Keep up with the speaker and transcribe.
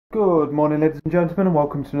Good morning, ladies and gentlemen, and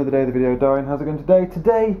welcome to another day of the video. Dorian, how's it going today?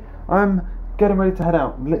 Today I'm getting ready to head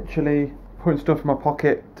out. I'm literally putting stuff in my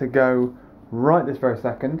pocket to go right this very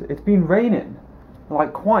second. It's been raining,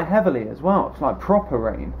 like quite heavily as well. It's like proper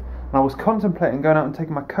rain. And I was contemplating going out and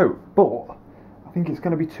taking my coat, but I think it's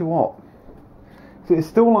going to be too hot. So it's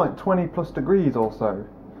still like 20 plus degrees or so,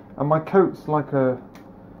 and my coat's like a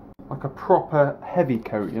proper heavy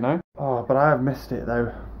coat, you know. Oh, but I have missed it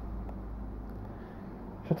though.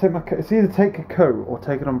 Should I take my coat? It's either take a coat or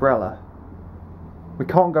take an umbrella. We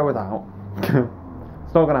can't go without.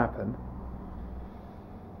 It's not going to happen.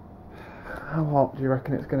 How hot do you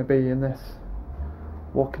reckon it's going to be in this?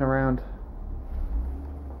 Walking around.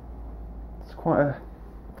 It's quite a...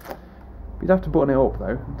 You'd have to button it up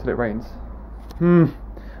though until it rains.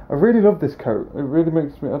 I really love this coat. It really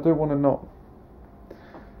makes me... I don't want to not...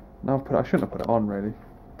 No, I shouldn't have put it on really.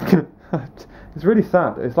 It's really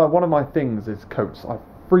sad. It's like one of my things is coats. I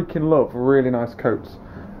freaking love really nice coats,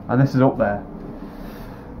 and this is up there.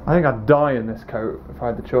 I think I'd die in this coat if I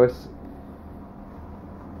had the choice.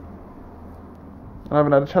 I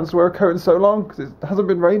haven't had a chance to wear a coat in so long because it hasn't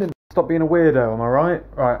been raining. Stop being a weirdo, am I right?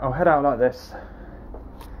 Right, I'll head out like this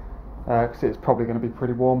because it's probably going to be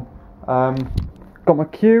pretty warm. Got my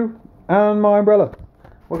cue and my umbrella.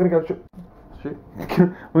 We're going to go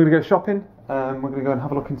we're going to go shopping. We're going to go and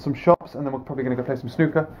have a look in some shops, and then we're probably going to go play some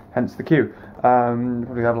snooker, hence the queue.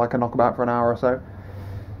 Probably have like a knockabout for an hour or so.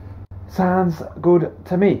 Sounds good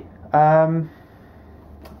to me. I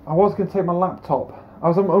was going to take my laptop. I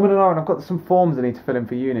was in an hour and I've got some forms I need to fill in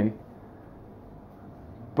for uni.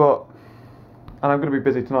 And I'm going to be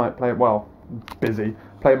busy tonight playing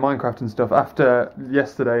Minecraft and stuff. After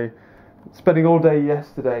yesterday, spending all day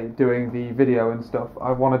yesterday doing the video and stuff,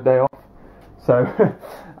 I want a day off. So,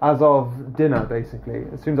 as of dinner, basically,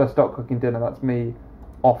 as soon as I start cooking dinner, that's me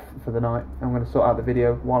off for the night. I'm going to sort out the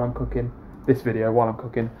video while I'm cooking,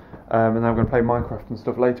 and then I'm going to play Minecraft and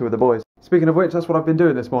stuff later with the boys. Speaking of which, that's what I've been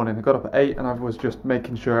doing this morning. I got up at 8 and I was just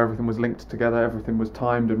making sure everything was linked together, everything was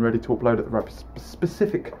timed and ready to upload at the right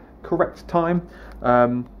specific, correct time.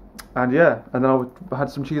 And yeah, and then I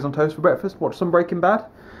had some cheese on toast for breakfast, watched some Breaking Bad,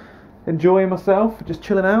 enjoying myself, just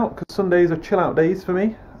chilling out, because Sundays are chill out days for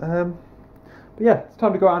me. But yeah, it's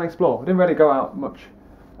time to go out and explore. We didn't really go out much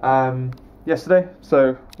yesterday,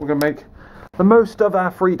 so we're going to make the most of our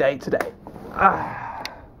free day today.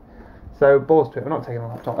 So, balls to it. I'm not taking a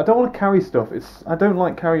laptop. I don't want to carry stuff. I don't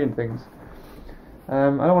like carrying things. I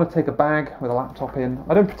don't want to take a bag with a laptop in.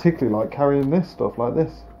 I don't particularly like carrying this stuff like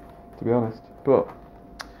this, to be honest. But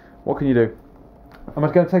what can you do? Am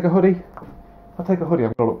I going to take a hoodie? I'll take a hoodie.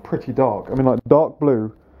 I'm going to look pretty dark. I mean, like dark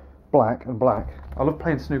blue, black, and black. I love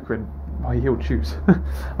playing snooker in my heeled shoes.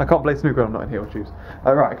 I can't play snooker when I'm not in heeled shoes.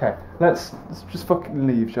 Right, okay. Let's just fucking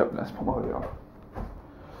leave. Let's put my hoodie on.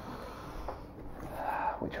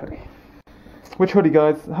 Which hoodie? Which hoodie,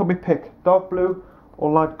 guys? Help me pick. Dark blue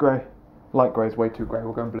or light grey? Light grey is way too grey.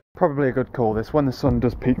 We're going blue. Probably a good call, this. When the sun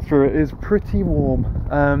does peek through, it is pretty warm.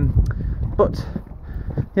 But,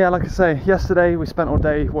 yeah, like I say, yesterday we spent all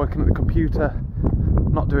day working at the computer,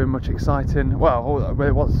 not doing much exciting. Well,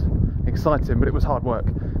 it was exciting, but it was hard work.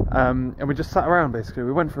 And we just sat around, basically.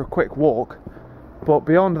 We went for a quick walk, but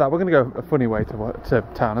beyond that, we're going to go a funny way to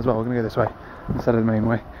town as well. We're going to go this way instead of the main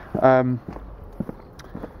way.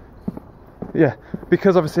 Yeah,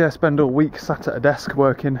 because obviously I spend all week sat at a desk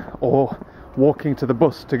working, or walking to the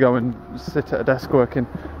bus to go and sit at a desk working.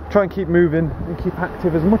 Try and keep moving and keep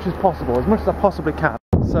active as much as possible, as much as I possibly can.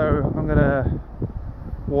 So I'm going to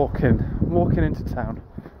walking into town,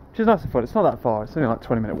 which is nice and fun. It's not that far, it's only like a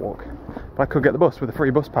 20-minute walk. But I could get the bus with a free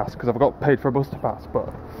bus pass because I've got paid for a bus to pass,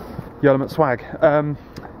 but the element swag. Yeah,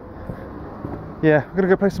 I'm going to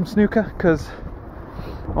go play some snooker because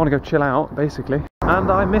I want to go chill out, basically.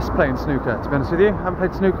 And I miss playing snooker, to be honest with you. I haven't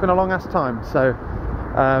played snooker in a long ass time, so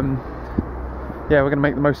yeah, we're going to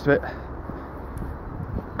make the most of it.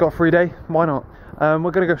 Got a free day, why not?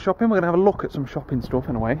 We're going to go shopping. We're going to have a look at some shopping stuff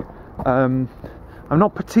in a way. I'm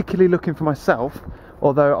not particularly looking for myself,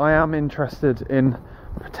 although I am interested in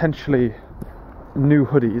potentially new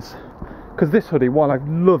hoodies, because this hoodie, while I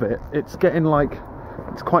love it, it's getting like,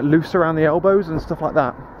 it's quite loose around the elbows and stuff like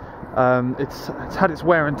that. It's had its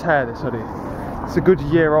wear and tear, this hoodie. It's a good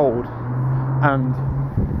year old, and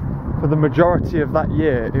for the majority of that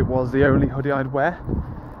year it was the only hoodie I'd wear,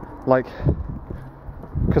 like,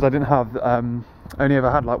 because I didn't have I only ever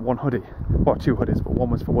had like one hoodie, well, two hoodies, but one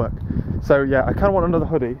was for work. So yeah, I kind of want another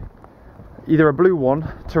hoodie, either a blue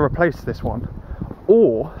one to replace this one,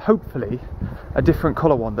 or hopefully a different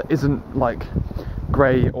colour one that isn't like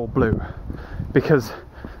grey or blue, because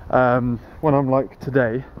when I'm like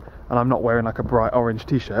today, and I'm not wearing like a bright orange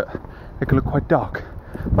t-shirt, it can look quite dark.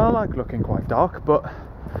 I like looking quite dark, but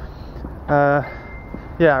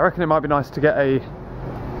yeah, I reckon it might be nice to get a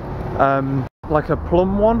like a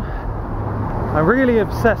plum one. I'm really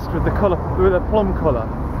obsessed with the colour, with a plum colour.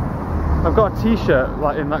 I've got a t-shirt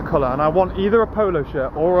like in that colour, and I want either a polo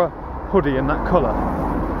shirt or a hoodie in that colour.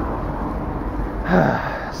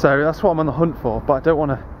 So that's what I'm on the hunt for, but I don't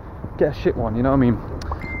want to get a shit one, you know what I mean?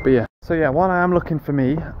 But yeah, so yeah, while I am looking for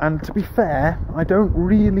me, and to be fair, I don't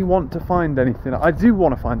really want to find anything. I do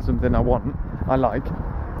want to find something I like,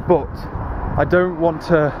 but I don't want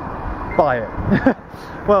to buy it.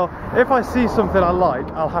 Well, if I see something I like,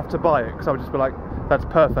 I'll have to buy it, because I'll just be like, that's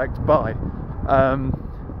perfect, buy.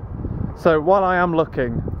 So while I am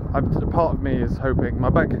looking, part of me is hoping, my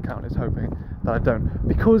bank account is hoping that I don't,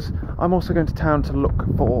 because I'm also going to town to look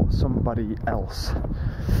for somebody else.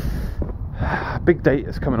 A big date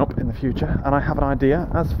is coming up in the future, and I have an idea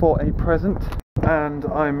as for a present, and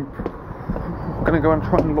I'm going to go and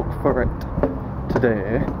try and look for it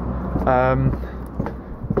today.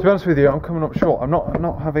 To be honest with you, I'm coming up short. I'm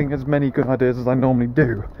not having as many good ideas as I normally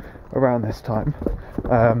do around this time.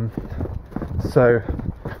 So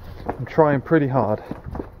I'm trying pretty hard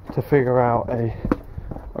to figure out a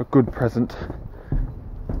good present.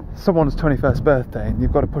 Someone's 21st birthday, and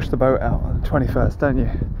you've got to push the boat out on the 21st, don't you?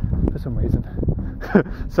 For some reason.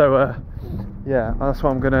 So yeah, that's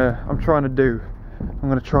what I'm trying to do. I'm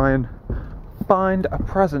gonna try and find a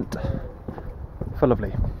present for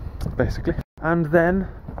Lovely, basically, and then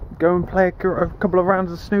go and play a couple of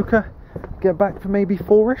rounds of snooker, get back for maybe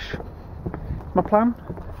 4ish. My plan.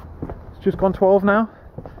 It's just gone 12 now,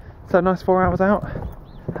 so a nice 4 hours out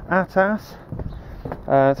at ass.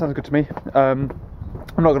 Sounds good to me. I'm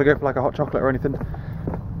not gonna go for like a hot chocolate or anything.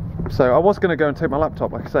 So I was going to go and take my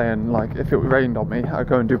laptop, like I say, and like if it rained on me, I'd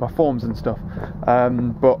go and do my forms and stuff.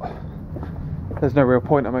 But there's no real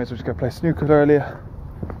point. I might as well just go play snooker earlier.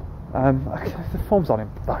 The forms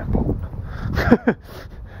aren't that important.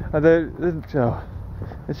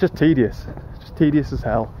 It's just tedious. It's just tedious as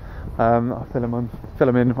hell. I'll fill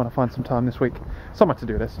them in when I find some time this week. It's on my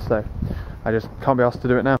to-do list, so I just can't be asked to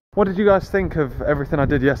do it now. What did you guys think of everything I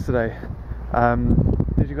did yesterday?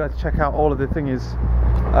 Did you guys check out all of the thingies?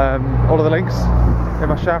 All of the links in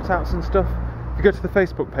my shout outs and stuff. If you go to the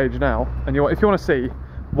Facebook page now, and if you want to see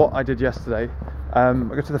what I did yesterday,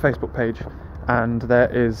 go to the Facebook page, and there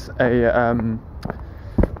is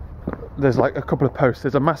there's like a couple of posts.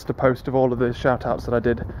 There's a master post of all of the shout outs that I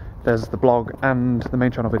did. There's the blog and the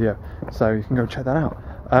main channel video, so you can go check that out.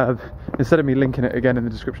 Instead of me linking it again in the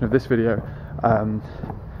description of this video, I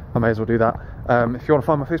may as well do that. If you want to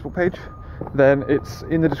find my Facebook page, then it's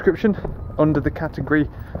in the description under the category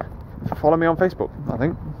follow me on Facebook, I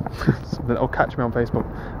think. Something, or catch me on Facebook,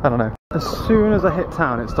 I don't know. As soon as I hit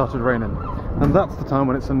town, it started raining, and that's the time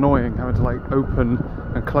when it's annoying having to like open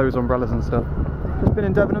and close umbrellas and stuff. Just been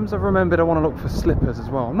in Debenhams. I've remembered I want to look for slippers as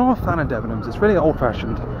well. I'm not a fan of Debenhams, it's really old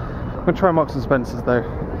fashioned. I'm going to try Marks and Spencer's though.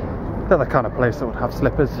 They're the kind of place that would have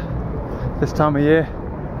slippers this time of year.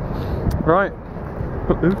 Right,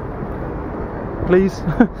 please.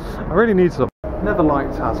 I really need some. Never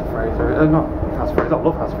liked House of Fraser, not House of Fraser, I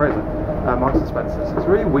love House of Fraser. Marks and Spencer's. It's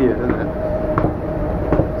really weird, isn't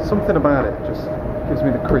it? Something about it just gives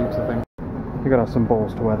me the creeps, I think. You gotta have some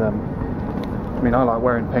balls to wear them. I mean, I like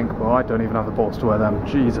wearing pink, but I don't even have the balls to wear them.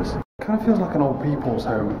 Jesus. It kind of feels like an old people's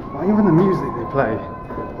home. Like, even the music they play.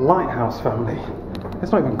 Lighthouse Family.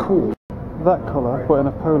 It's not even cool. That colour, but in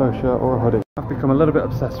a polo shirt or a hoodie. I've become a little bit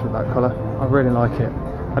obsessed with that colour. I really like it.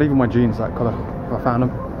 I'd even wear jeans that colour if I found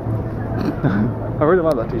them. I really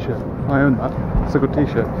like that t-shirt. I own that. It's a good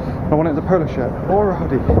t-shirt. I want it as a polo shirt or a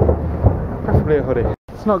hoodie. Preferably a hoodie.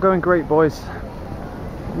 It's not going great, boys.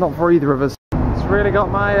 Not for either of us. It's really got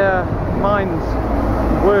my mind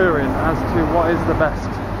whirring as to what is the best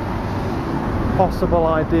possible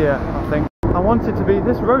idea, I think. I want it to be,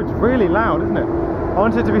 this road's really loud, isn't it? I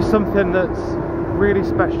want it to be something that's really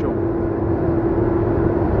special.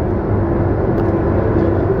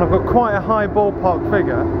 I've got quite a high ballpark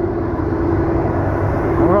figure.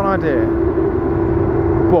 I've got an idea,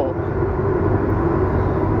 but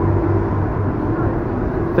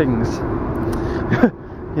things,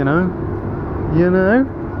 you know,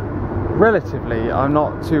 relatively, I'm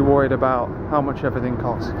not too worried about how much everything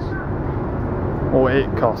costs, or it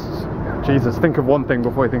costs. Jesus, think of one thing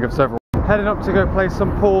before you think of several. Heading up to go play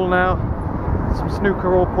some pool now, some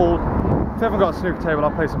snooker or pool. If I haven't got a snooker table,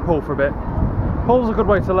 I'll play some pool for a bit. Pool's a good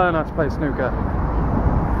way to learn how to play snooker.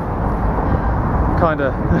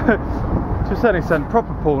 Kinda. To a certain extent,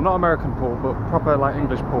 proper pool, not American pool, but proper like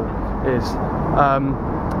English pool is.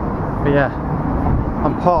 But yeah,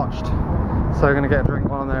 I'm parched, so I'm going to get a drink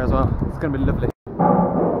while I'm there as well. It's going to be lovely.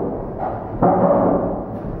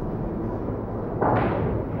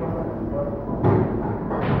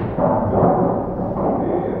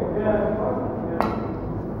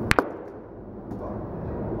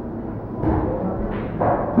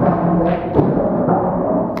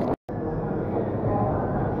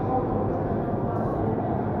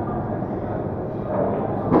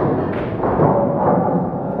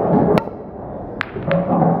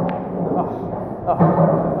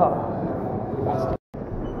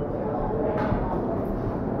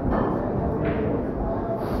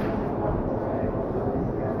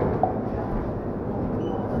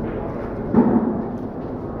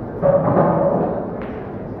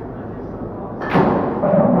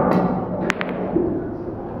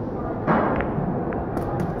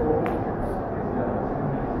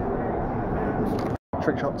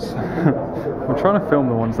 Trick shots. I'm trying to film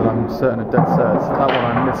the ones that I'm certain are dead certs. That one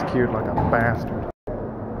I miscued like a bastard.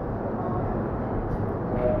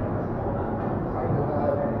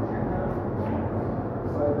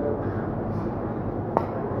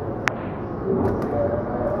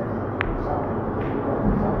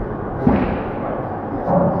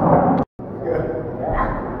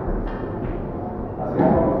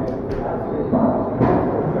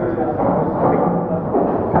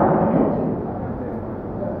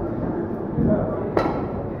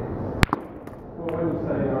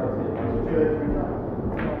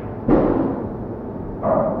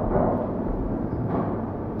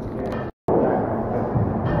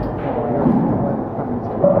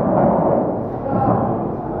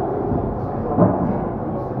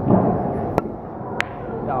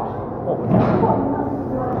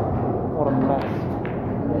 What a mess.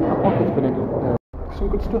 That pocket's been in some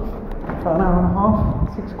good stuff. About an hour and a half,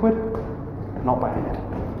 £6. Not bad.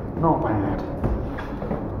 Not bad.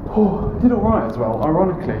 Oh, did alright as well.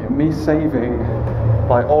 Ironically, me saving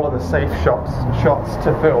like all of the safe shots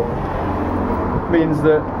to film means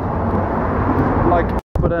that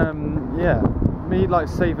yeah, me like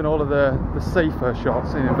saving all of the safer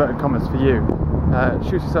shots in inverted commas for you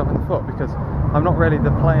shoots yourself in the foot, because I'm not really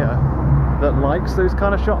the player that likes those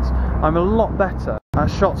kind of shots. I'm a lot better at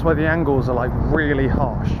shots where the angles are like really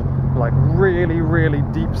harsh, like really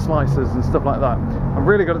deep slices and stuff like that. I'm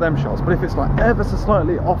really good at them shots, but if it's like ever so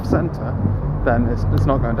slightly off center, then it's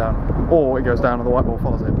not going down, or it goes down and the white ball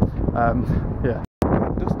follows it. Yeah,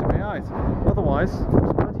 dust in my eyes.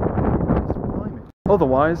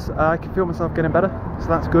 Otherwise, I can feel myself getting better, so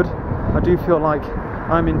that's good. I do feel like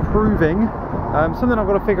I'm improving. Something I've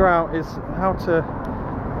got to figure out is how to,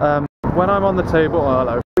 when I'm on the table, oh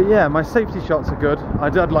hello. But yeah, my safety shots are good. I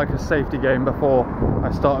did like a safety game before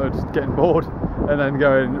I started getting bored, and then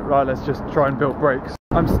going, right, let's just try and build breaks.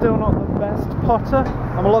 I'm still not the best potter.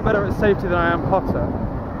 I'm a lot better at safety than I am potter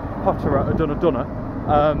at a dunner.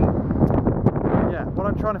 Yeah, what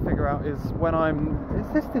I'm trying to figure out is when is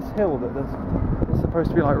this hill that it's supposed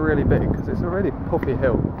to be like really big, because it's a really puffy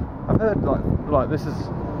hill. I've heard like this is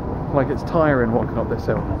like it's tiring walking up this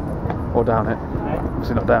hill or down it.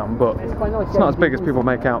 Obviously not down, but it's not as big as people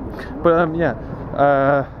make out. But yeah,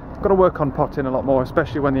 got to work on potting a lot more,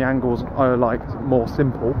 especially when the angles are like more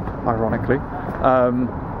simple, ironically,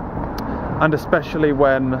 and especially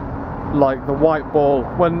when like the white ball,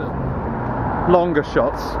 when longer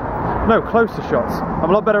shots. No, closer shots. I'm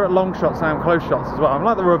a lot better at long shots than I am close shots as well. I'm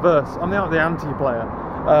like the reverse. I'm the anti-player.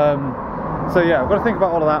 So yeah, I've got to think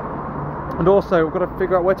about all of that, and also I've got to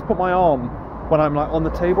figure out where to put my arm when I'm like on the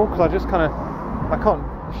table, because I just kind of, I can't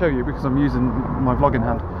show you because I'm using my vlogging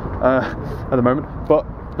hand at the moment. But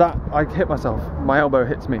that I hit myself. My elbow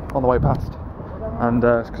hits me on the way past, and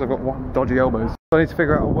it's because I've got dodgy elbows. So I need to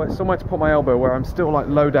figure out somewhere to put my elbow where I'm still like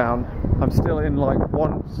low down. I'm still in like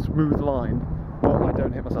one smooth line, but I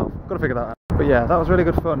don't hit myself. Got to figure that out. But yeah, that was really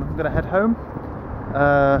good fun. I'm gonna head home.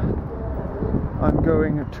 I'm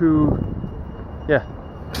going to, yeah,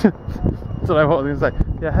 don't know what I was gonna say.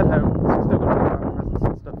 Yeah, head home. Still got to figure out presents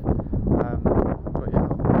and stuff. But yeah,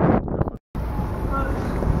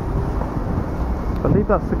 I believe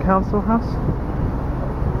that's the council house.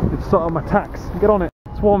 It's sort of my tax. Get on it.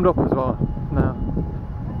 It's warmed up as well now.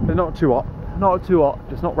 But not too hot. Not too hot.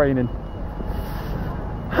 Just not raining.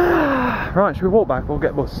 Right, should we walk back? We'll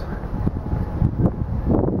get a bus.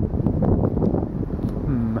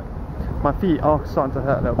 My feet are starting to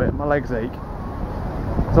hurt a little bit. My legs ache.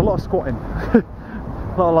 There's a lot of squatting. A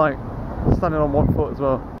lot of like standing on one foot as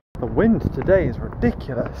well. The wind today is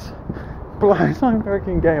ridiculous. It's like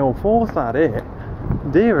freaking gale force out here.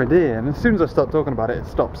 Dear oh dear. And as soon as I start talking about it, it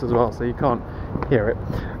stops as well, so you can't hear it.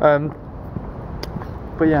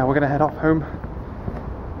 But yeah, we're gonna head off home.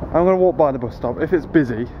 I'm going to walk by the bus stop. If it's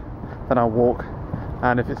busy, then I'll walk,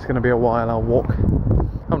 and if it's going to be a while, I'll walk.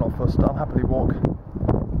 I'm not fussed, I'll happily walk.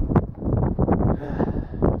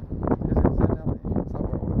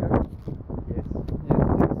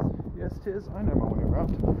 Yes it is. I know my way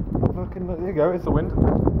around. Fucking, there you go, it's the wind.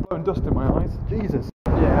 Blowing dust in my eyes. Jesus.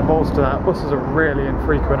 Yeah, balls to that. Buses are really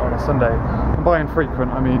infrequent on a Sunday. And by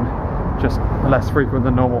infrequent, I mean just less frequent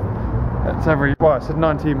than normal. It's every, well, I said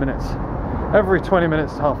 19 minutes. Every 20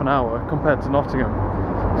 minutes to half an hour compared to Nottingham.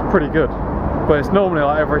 It's pretty good. But it's normally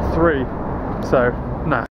like every 3. So,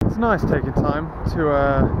 nah. It's nice taking time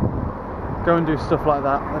to go and do stuff like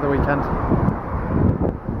that at the weekend.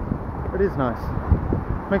 It is nice.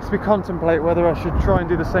 Makes me contemplate whether I should try and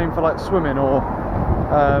do the same for like swimming or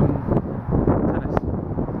tennis.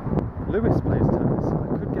 Lewis plays tennis.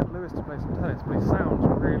 I could get Lewis to play some tennis, but he sounds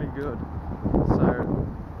really good. So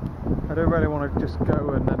I don't really want to just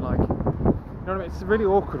go and then like, you know what I mean? It's really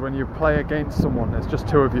awkward when you play against someone. There's just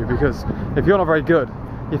 2 of you, because if you're not very good,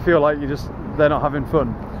 you feel like they're not having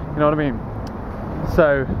fun. You know what I mean?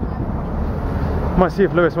 So might see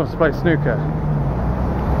if Lewis wants to play snooker.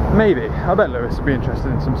 Maybe. I bet Lewis would be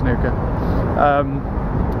interested in some snooker.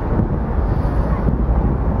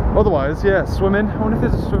 Otherwise, yeah, swimming. I wonder if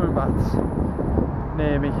there's a swimming baths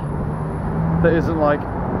near me that isn't like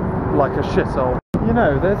a shithole. You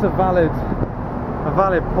know, there's a valid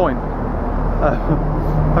point.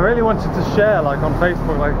 I really wanted to share like on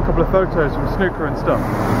Facebook like a couple of photos from snooker and stuff.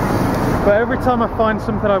 But every time I find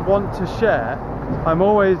something I want to share, I'm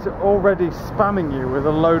always already spamming you with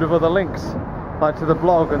a load of other links. Like to the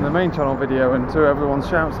blog and the main channel video and to everyone's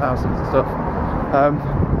shouts houses and stuff.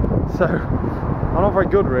 So I'm not very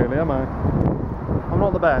good really, am I? I'm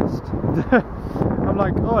not the best. I'm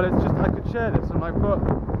like, oh, I could share this. I'm like, but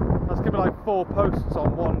that's gonna be like 4 posts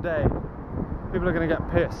on one day. People are gonna get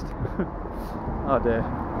pissed. Oh dear.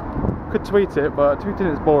 Could tweet it, but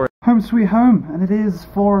tweeting is boring. Home sweet home, and it is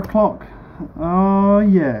 4 o'clock. Oh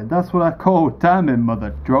yeah, that's what I call timing,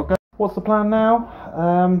 mother drugger. What's the plan now?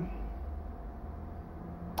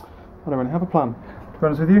 I don't really have a plan, to be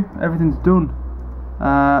honest with you. Everything's done.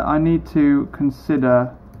 I need to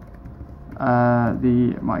consider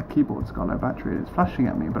my keyboard's got no battery. It's flashing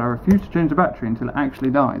at me, but I refuse to change the battery until it actually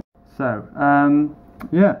dies. So,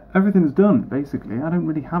 yeah, everything's done, basically. I don't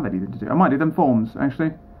really have anything to do. I might do them forms,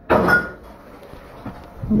 actually.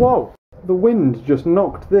 Whoa! The wind just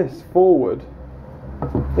knocked this forward.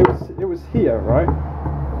 It was here, right?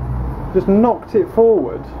 Just knocked it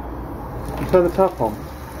forward and turn the tap on.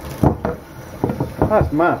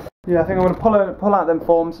 That's mad. Yeah, I think I'm going to pull out them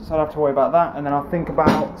forms, so I don't have to worry about that, and then I'll think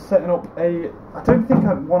about setting up I don't think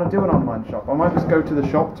I want to do an online shop. I might just go to the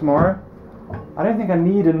shop tomorrow. I don't think I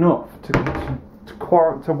need enough to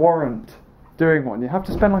warrant doing one. You have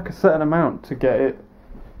to spend like a certain amount to get it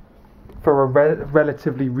for a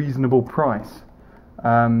relatively reasonable price.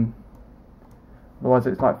 Otherwise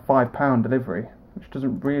it's like £5 delivery, which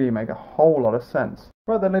doesn't really make a whole lot of sense.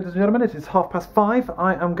 Right then, ladies and gentlemen, it is 5:30.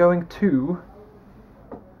 I am going to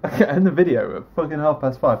end the video at fucking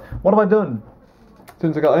 5:30. What have I done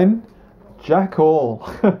since I got in? Jack all.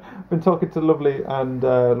 Been talking to Lovely and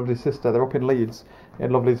Lovely's sister. They're up in Leeds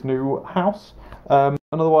in Lovely's new house. And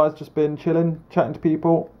otherwise just been chilling, chatting to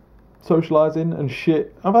people, socialising and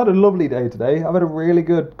shit. I've had a lovely day today. I've had a really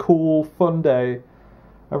good, cool, fun day.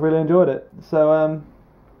 I've really enjoyed it. So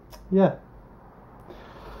yeah.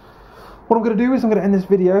 What I'm going to do is I'm going to end this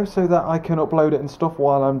video so that I can upload it and stuff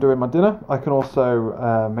while I'm doing my dinner. I can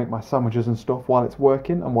also make my sandwiches and stuff while it's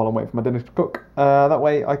working and while I'm waiting for my dinner to cook. That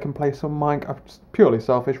way I can play some Minecraft, purely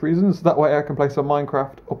selfish reasons. That way I can play some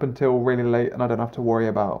Minecraft up until really late and I don't have to worry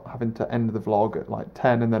about having to end the vlog at like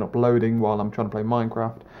 10 and then uploading while I'm trying to play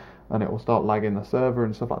Minecraft and it will start lagging the server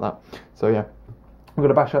and stuff like that. So yeah, I'm going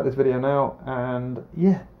to bash out this video now and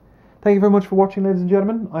yeah. Thank you very much for watching, ladies and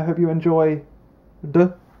gentlemen. I hope you enjoy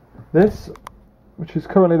this, which is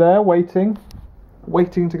currently there, waiting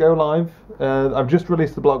to go live. I've just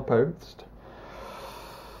released the blog post.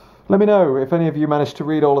 Let me know if any of you managed to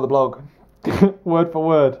read all of the blog, word for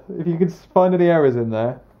word. If you can find any errors in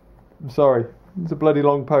there, I'm sorry. It's a bloody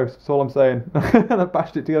long post, that's all I'm saying. And I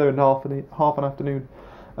bashed it together in half an afternoon.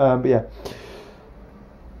 But yeah,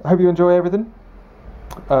 I hope you enjoy everything.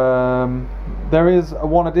 There is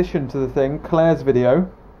one addition to the thing, Claire's video.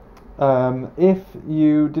 If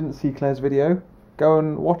you didn't see Claire's video, go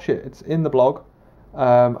and watch it. It's in the blog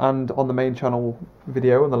and on the main channel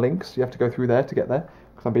video and the links. You have to go through there to get there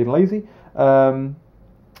because I'm being lazy.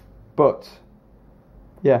 But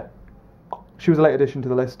yeah, she was a late addition to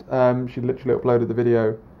the list. She literally uploaded the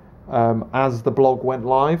video as the blog went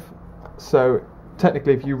live. So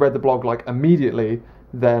technically, if you read the blog like immediately,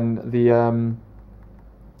 then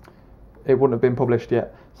it wouldn't have been published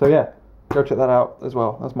yet. So yeah, go check that out as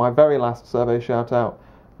well. That's my very last survey shout out.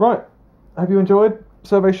 Right, hope you enjoyed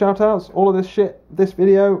survey shout outs, all of this shit, this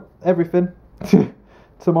video, everything.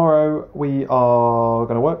 Tomorrow we are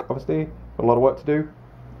going to work, obviously, got a lot of work to do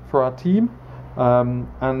for our team,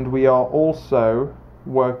 and we are also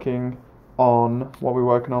working on, what we're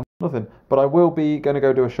working on, nothing, but I will be going to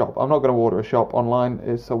go do a shop. I'm not going to order a shop online,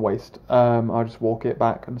 it's a waste. I'll just walk it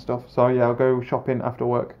back and stuff, so yeah, I'll go shopping after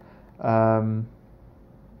work. But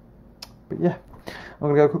yeah, I'm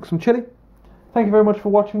going to go cook some chili. Thank you very much for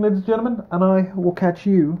watching, ladies and gentlemen, and I will catch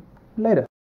you later.